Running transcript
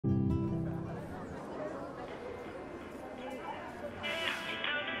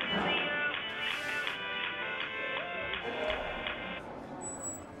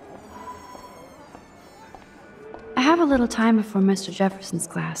have a little time before Mr. Jefferson's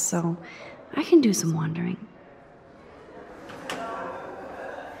class, so I can do some wandering.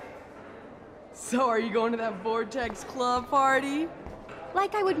 So are you going to that Vortex Club party?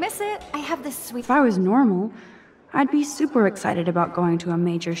 Like I would miss it. I have this sweet... If I was normal, I'd be super excited about going to a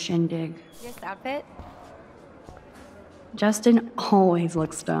major shindig. This outfit? Justin always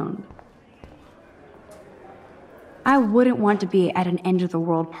looks stoned. I wouldn't want to be at an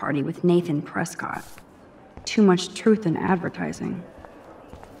end-of-the-world party with Nathan Prescott. Too much truth in advertising.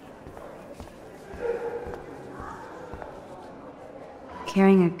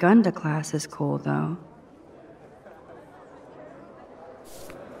 Carrying a gun to class is cool, though.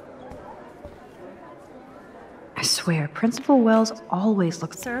 I swear, Principal Wells always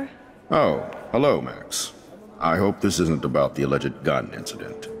looks... Sir? Oh, hello, Max. I hope this isn't about the alleged gun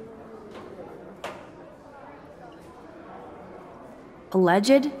incident.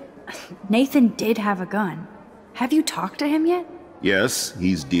 Alleged? Nathan did have a gun. Have you talked to him yet? Yes,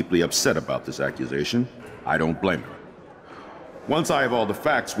 he's deeply upset about this accusation. I don't blame him. Once I have all the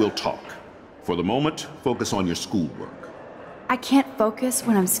facts, we'll talk. For the moment, focus on your schoolwork. I can't focus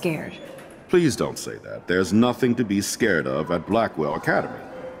when I'm scared. Please don't say that. There's nothing to be scared of at Blackwell Academy.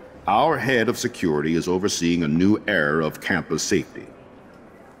 Our head of security is overseeing a new era of campus safety.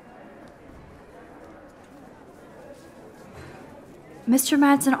 Mr.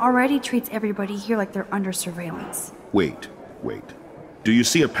 Madsen already treats everybody here like they're under surveillance. Wait. Do you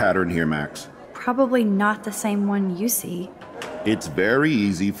see a pattern here, Max? Probably not the same one you see. It's very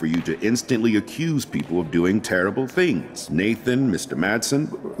easy for you to instantly accuse people of doing terrible things. Nathan, Mr. Madsen,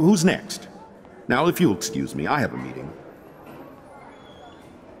 who's next? Now, if you'll excuse me, I have a meeting.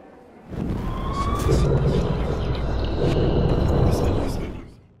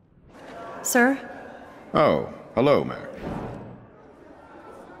 Sir? Oh, hello, Mac.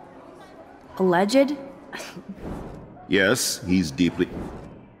 Alleged? Yes, he's deeply...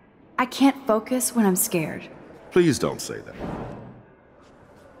 I can't focus when I'm scared. Please don't say that.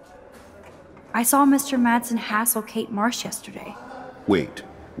 I saw Mr. Madsen hassle Kate Marsh yesterday. Wait.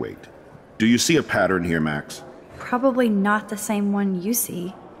 Do you see a pattern here, Max? Probably not the same one you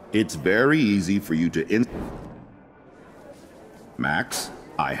see. It's very easy for you to Max,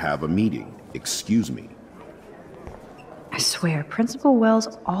 I have a meeting. Excuse me. I swear, Principal Wells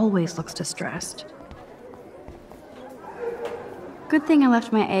always looks distressed. Good thing I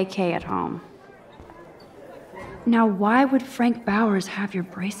left my AK at home. Now, why would Frank Bowers have your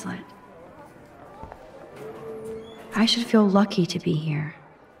bracelet? I should feel lucky to be here.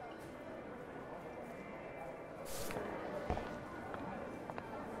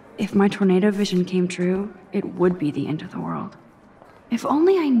 If my tornado vision came true, it would be the end of the world. If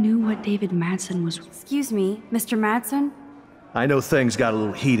only I knew what David Madsen was... Excuse me, Mr. Madsen? I know things got a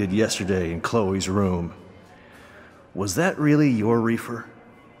little heated yesterday in Chloe's room. Was that really your reefer?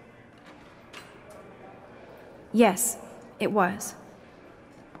 Yes, it was.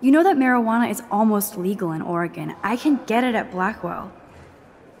 You know that marijuana is almost legal in Oregon. I can get it at Blackwell.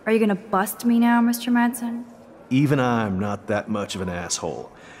 Are you gonna bust me now, Mr. Madsen? Even I'm not that much of an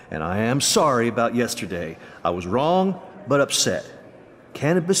asshole. And I am sorry about yesterday. I was wrong, but upset.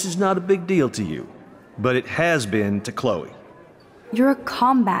 Cannabis is not a big deal to you, but it has been to Chloe. You're a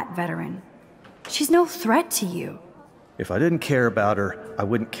combat veteran. She's no threat to you. If I didn't care about her, I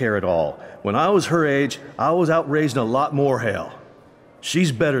wouldn't care at all. When I was her age, I was out raising a lot more hell.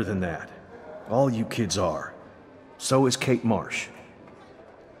 She's better than that. All you kids are. So is Kate Marsh.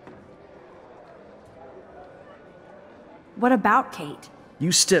 What about Kate?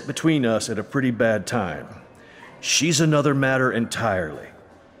 You stepped between us at a pretty bad time. She's another matter entirely.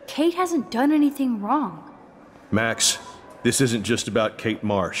 Kate hasn't done anything wrong. Max, this isn't just about Kate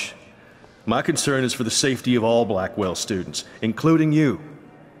Marsh. My concern is for the safety of all Blackwell students, including you.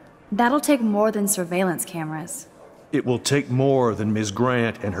 That'll take more than surveillance cameras. It will take more than Ms.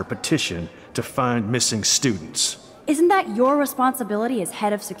 Grant and her petition to find missing students. Isn't that your responsibility as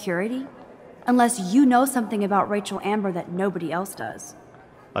head of security? Unless you know something about Rachel Amber that nobody else does.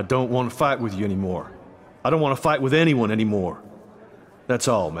 I don't want to fight with you anymore. I don't want to fight with anyone anymore. That's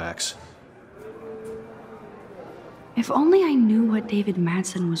all, Max. If only I knew what David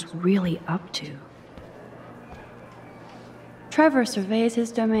Madsen was really up to. Trevor surveys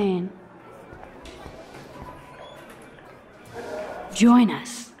his domain. Join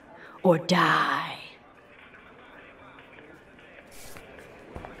us, or die.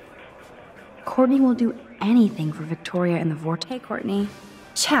 Courtney will do anything for Victoria and the Vortex. Hey, Courtney.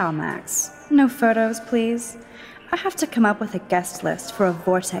 Ciao, Max. No photos, please. I have to come up with a guest list for a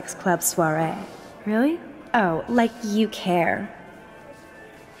Vortex Club soiree. Really? Oh, like you care.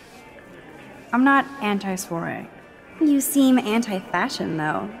 I'm not anti-soiree. You seem anti-fashion,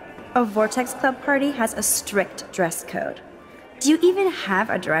 though. A Vortex Club party has a strict dress code. Do you even have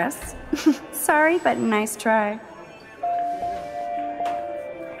a dress? Sorry, but nice try.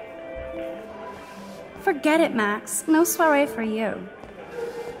 Forget it, Max. No soiree for you.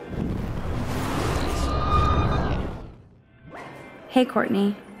 Hey,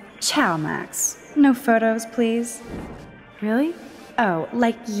 Courtney. Ciao, Max. No photos, please. Really? Oh,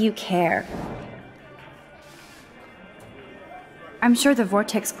 like you care. I'm sure the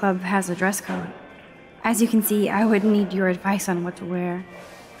Vortex Club has a dress code. As you can see, I would need your advice on what to wear.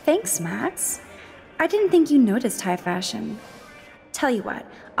 Thanks, Max. I didn't think you noticed high fashion. Tell you what,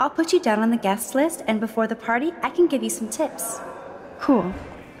 I'll put you down on the guest list, and before the party, I can give you some tips. Cool.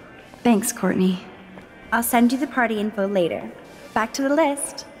 Thanks, Courtney. I'll send you the party info later. Back to the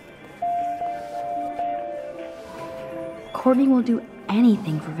list. Courtney will do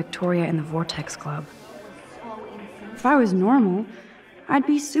anything for Victoria and the Vortex Club. If I was normal, I'd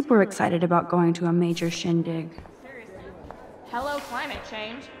be super excited about going to a major shindig. Seriously. Hello, climate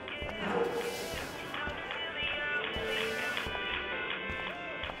change.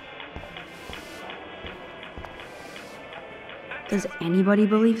 Does anybody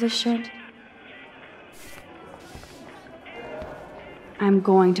believe this shit? I'm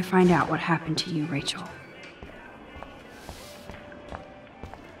going to find out what happened to you, Rachel.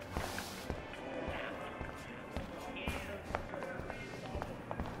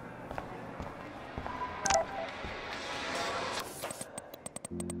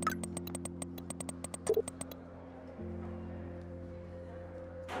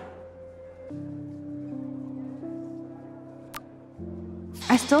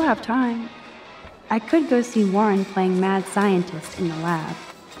 I still have time. I could go see Warren playing mad scientist in the lab.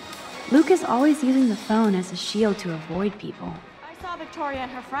 Luke is always using the phone as a shield to avoid people. I saw Victoria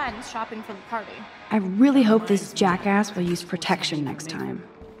and her friends shopping for the party. I really hope this jackass will use protection next time.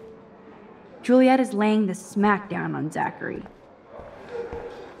 Juliet is laying the smackdown on Zachary.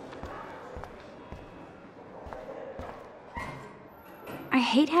 I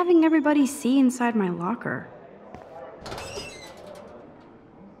hate having everybody see inside my locker.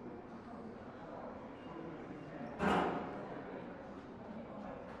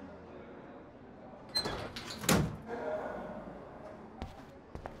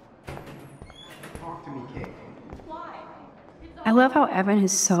 I love how Evan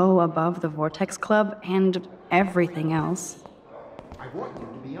is so above the Vortex Club and everything else.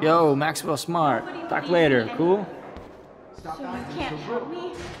 Yo, Maxwell Smart. Talk later, cool? So you can't help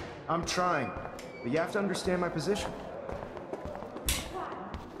me? I'm trying, but you have to understand my position.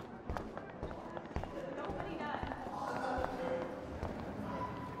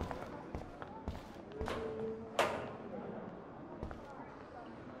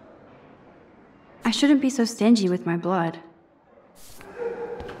 I shouldn't be so stingy with my blood.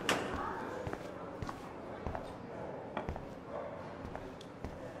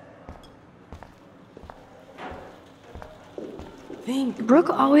 Brooke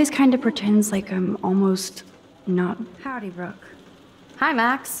always kind of pretends like I'm almost not. Howdy, Brooke. Hi,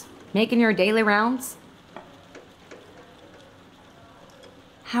 Max. Making your daily rounds?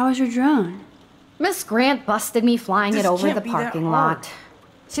 How was your drone? Miss Grant busted me flying it over can't the be that parking hard. lot.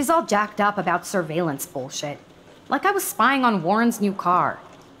 She's all jacked up about surveillance bullshit. Like I was spying on Warren's new car.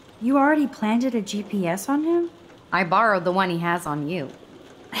 You already planted a GPS on him? I borrowed the one he has on you.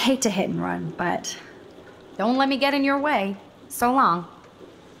 I hate to hit and run, but Don't let me get in your way. So long.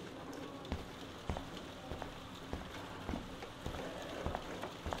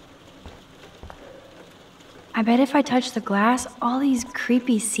 I bet if I touch the glass, all these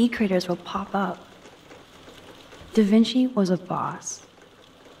creepy sea critters will pop up. Da Vinci was a boss.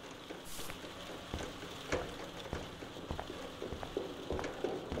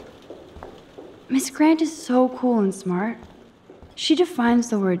 Miss Grant is so cool and smart. She defines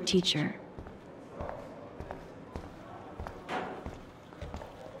the word teacher.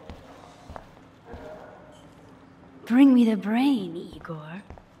 Bring me the brain, Igor.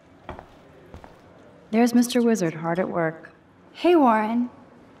 There's Mr. Wizard hard at work. Hey, Warren.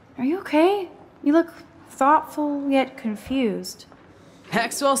 Are you okay? You look thoughtful yet confused.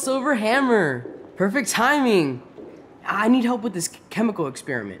 Maxwell Silver Hammer. Perfect timing. I need help with this chemical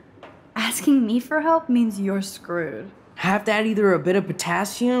experiment. Asking me for help means you're screwed. I have to add either a bit of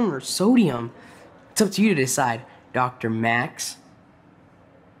potassium or sodium. It's up to you to decide, Dr. Max.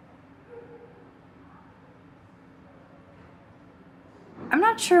 I'm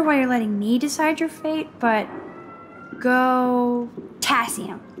not sure why you're letting me decide your fate, but go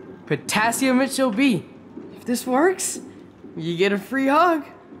potassium. Potassium it shall be. If this works, you get a free hug.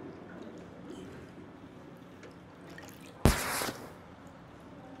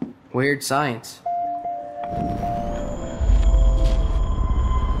 Weird science.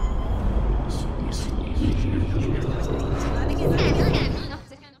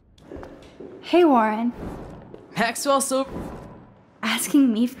 Hey, Warren. Maxwell so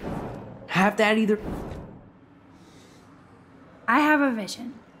Asking me. have that either. I have a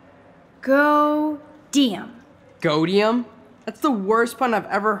vision. Go-dium. Godium? That's the worst pun I've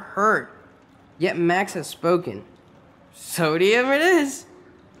ever heard. Yet Max has spoken. Sodium it is.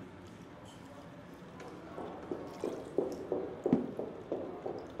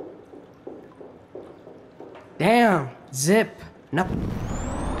 Damn, zip. No.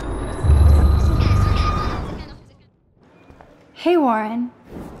 Hey, Warren.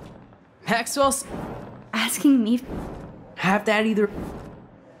 Maxwell's Asking me. have that either.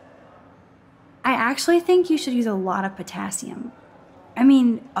 I actually think you should use a lot of potassium. I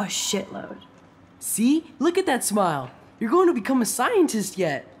mean, a shitload. See? Look at that smile. You're going to become a scientist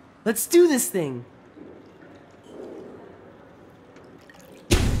yet. Let's do this thing.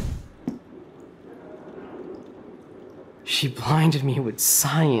 She blinded me with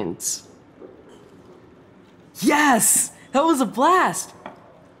science. Yes! That was a blast!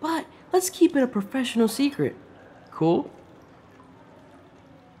 But let's keep it a professional secret. Cool?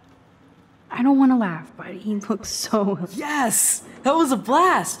 I don't want to laugh, but he looks so... Yes! That was a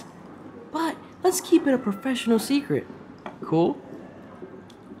blast! But let's keep it a professional secret. Cool?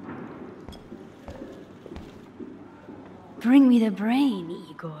 Bring me the brain,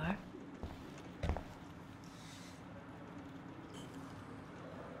 Igor.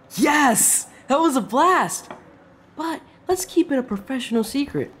 Yes! That was a blast! But let's keep it a professional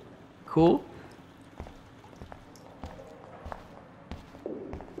secret. Cool?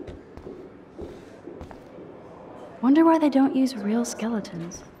 Wonder why they don't use real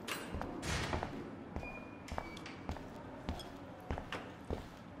skeletons.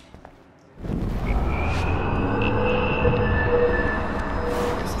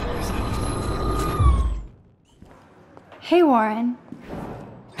 Hey, Warren.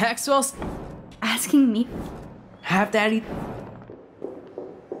 Maxwell's Asking me. have that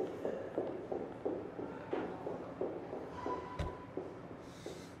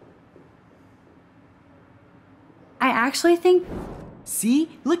I actually think... See?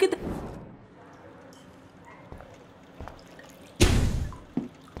 Look at the...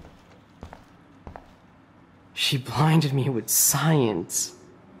 She blinded me with science.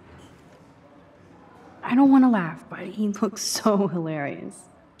 I don't want to laugh, but he looks so hilarious.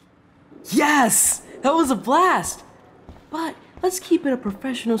 Yes! That was a blast! But let's keep it a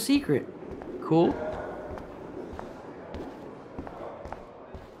professional secret. Cool?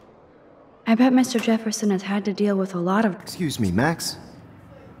 I bet Mr. Jefferson has had to deal with a lot of... Excuse me, Max.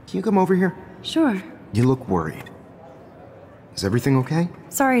 Can you come over here? Sure. You look worried. Is everything okay?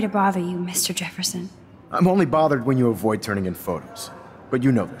 Sorry to bother you, Mr. Jefferson. I'm only bothered when you avoid turning in photos. But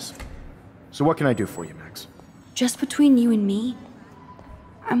you know this. So what can I do for you, Max? Just between you and me,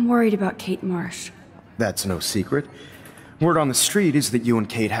 I'm worried about Kate Marsh. That's no secret. Word on the street is that you and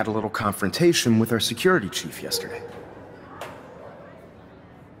Kate had a little confrontation with our security chief yesterday.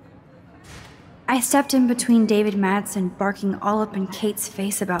 I stepped in between David Madsen barking all up in Kate's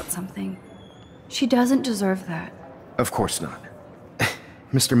face about something. She doesn't deserve that. Of course not.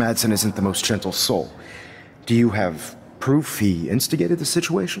 Mr. Madsen isn't the most gentle soul. Do you have proof he instigated the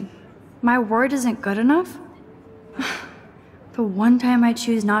situation? My word isn't good enough? The one time I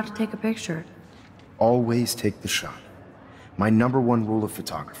choose not to take a picture. Always take the shot. My #1 rule of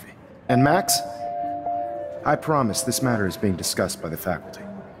photography. And Max, I promise this matter is being discussed by the faculty.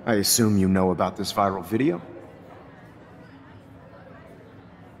 I assume you know about this viral video?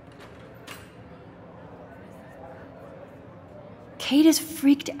 Kate is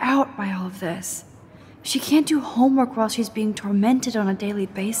freaked out by all of this. She can't do homework while she's being tormented on a daily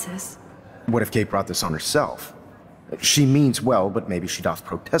basis. What if Kate brought this on herself? She means well, but maybe she doth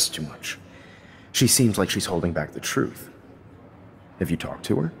protest too much. She seems like she's holding back the truth. Have you talked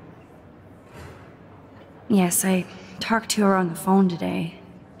to her? Yes, I talked to her on the phone today.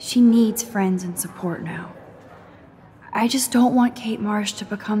 She needs friends and support now. I just don't want Kate Marsh to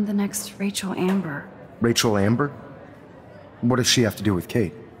become the next Rachel Amber. Rachel Amber? What does she have to do with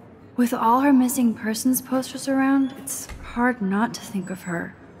Kate? With all her missing persons posters around, it's hard not to think of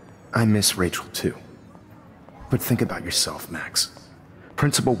her. I miss Rachel too. But think about yourself, Max.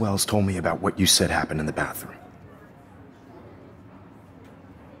 Principal Wells told me about what you said happened in the bathroom.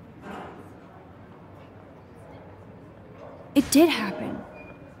 It did happen.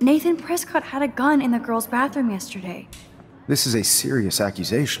 Nathan Prescott had a gun in the girls' bathroom yesterday. This is a serious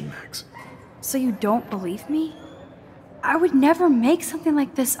accusation, Max. So you don't believe me? I would never make something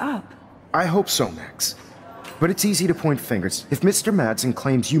like this up. I hope so, Max. But it's easy to point fingers. If Mr. Madsen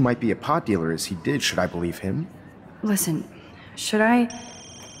claims you might be a pot dealer as he did, should I believe him? Listen, should I...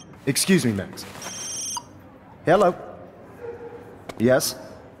 Excuse me, Max. Hello? Yes?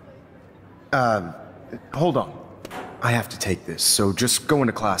 Hold on. I have to take this, so just go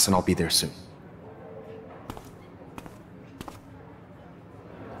into class and I'll be there soon.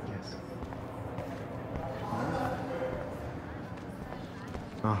 Yes.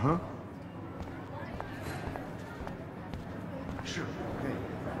 Uh-huh. Sure, okay.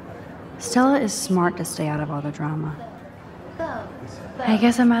 Stella is smart to stay out of all the drama. I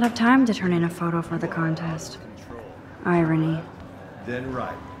guess I'm out of time to turn in a photo for the contest. Irony. Then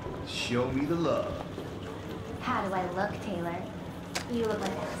right. Show me the love. How do I look, Taylor? You look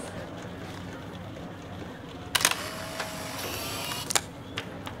like this.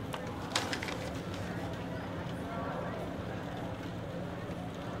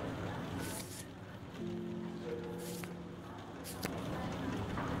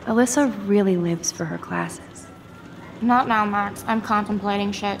 Alyssa really lives for her classes. Not now, Max. I'm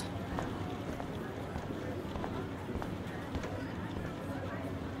contemplating shit.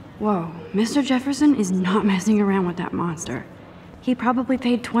 Whoa, Mr. Jefferson is not messing around with that monster. He probably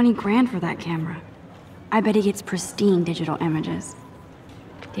paid 20 grand for that camera. I bet he gets pristine digital images.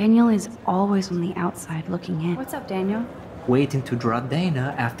 Daniel is always on the outside looking in. What's up, Daniel? Waiting to draw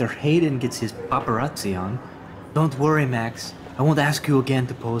Dana after Hayden gets his paparazzi on. Don't worry, Max. I won't ask you again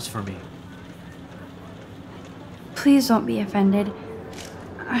to pose for me. Please don't be offended.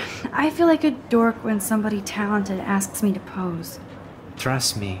 I feel like a dork when somebody talented asks me to pose.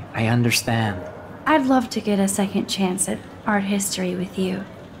 Trust me, I understand. I'd love to get a second chance at art history with you.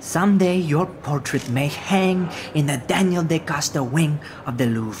 Someday your portrait may hang in the Daniel de Costa wing of the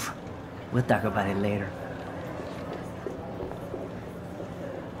Louvre. We'll talk about it later.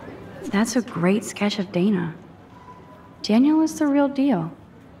 That's a great sketch of Dana. Daniel is the real deal.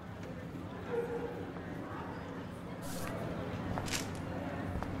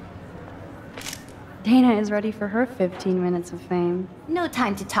 Dana is ready for her 15 minutes of fame. No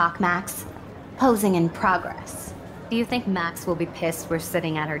time to talk, Max. Posing in progress. Do you think Max will be pissed we're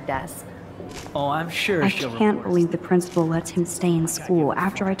sitting at her desk? Oh, I'm sure I she'll can't report. believe the principal lets him stay in school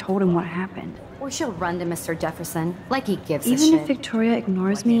after I told him what happened. Or she'll run to Mr. Jefferson, like he gives a Even shit. if Victoria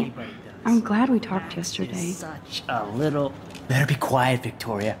ignores me, I'm glad we talked yesterday. Such a little... Better be quiet,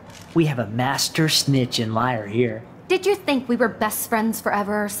 Victoria. We have a master snitch and liar here. Did you think we were best friends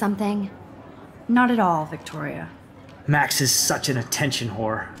forever or something? Not at all, Victoria. Max is such an attention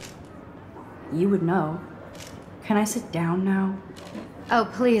whore. You would know. Can I sit down now? Oh,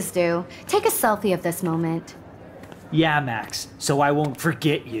 please do. Take a selfie of this moment. Yeah, Max, so I won't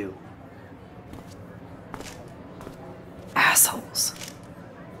forget you. Assholes.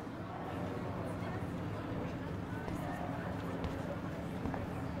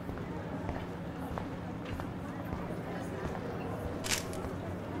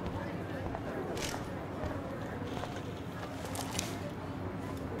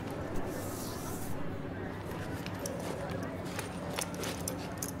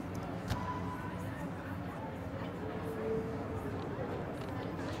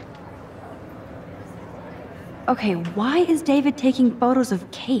 Okay, why is David taking photos of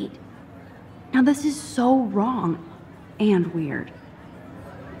Kate? Now this is so wrong and weird.